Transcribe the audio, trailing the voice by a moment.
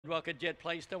Rocket Jet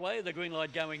placed away. The green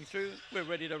light going through. We're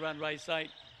ready to run race 8.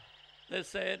 This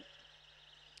said.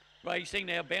 Racing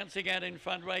now, bouncing out in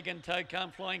front, Reagan Toe come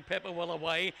flying Pepper well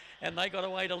away, and they got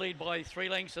away to lead by 3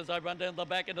 lengths as they run down the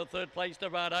back into third place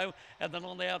Dorado, and then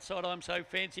on the outside I'm So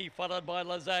Fancy, followed by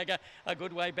Lazaga, a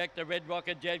good way back to Red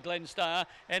Rocket Jet, Glen Star,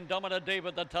 and Dominant Deep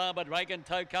at the tar, but Reagan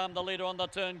Toe come the leader on the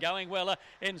turn, going well.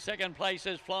 In second place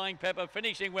is Flying Pepper,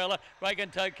 finishing well. Reagan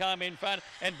Toe come in front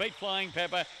and beat Flying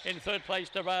Pepper. In third place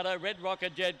Dorado, Red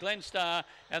Rocket Jet, Glen Star,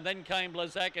 and then came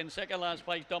Blazak in second last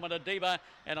place Dominant Diva,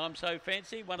 and I'm So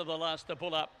Fancy, one of the last to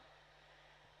pull up.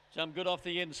 Some good off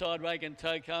the inside, Reagan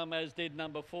Toe come, as did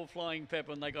number 4 Flying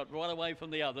Pepper, and they got right away from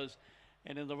the others.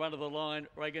 And in the run of the line,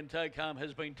 Reagan Toe come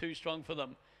has been too strong for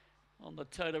them. On the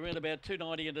total, around about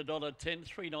 $2.90 and $1.10,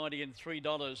 $3.90 and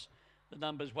 $3. The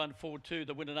number's 142.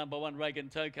 The winner number 1, Reagan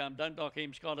Toe come. Don't Dock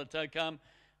Him, Scholar Toe come,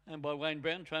 and by Wayne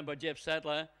Brown, trained by Jeff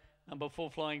Sadler. Number 4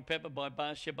 Flying Pepper by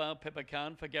Bar Shabal, Pepper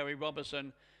Khan for Gary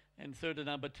Robertson. And third to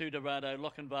number 2 Dorado,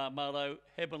 Lochinvar Marlow,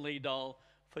 Heavenly Doll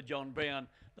for John Brown.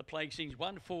 The placings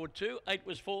 142, 8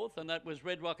 was fourth, and that was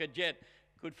Red Rocket Jet.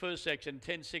 Good first section,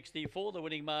 10.64. The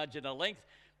winning margin a length.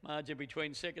 Margin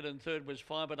between second and third was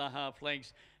 5.5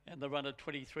 lengths, and the run at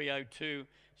 23.02.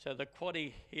 So the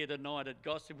quaddie here tonight at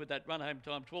Gosford with that run home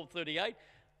time 12.38.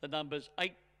 The numbers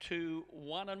 8, 2,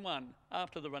 1 and 1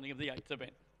 after the running of the 8th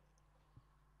event.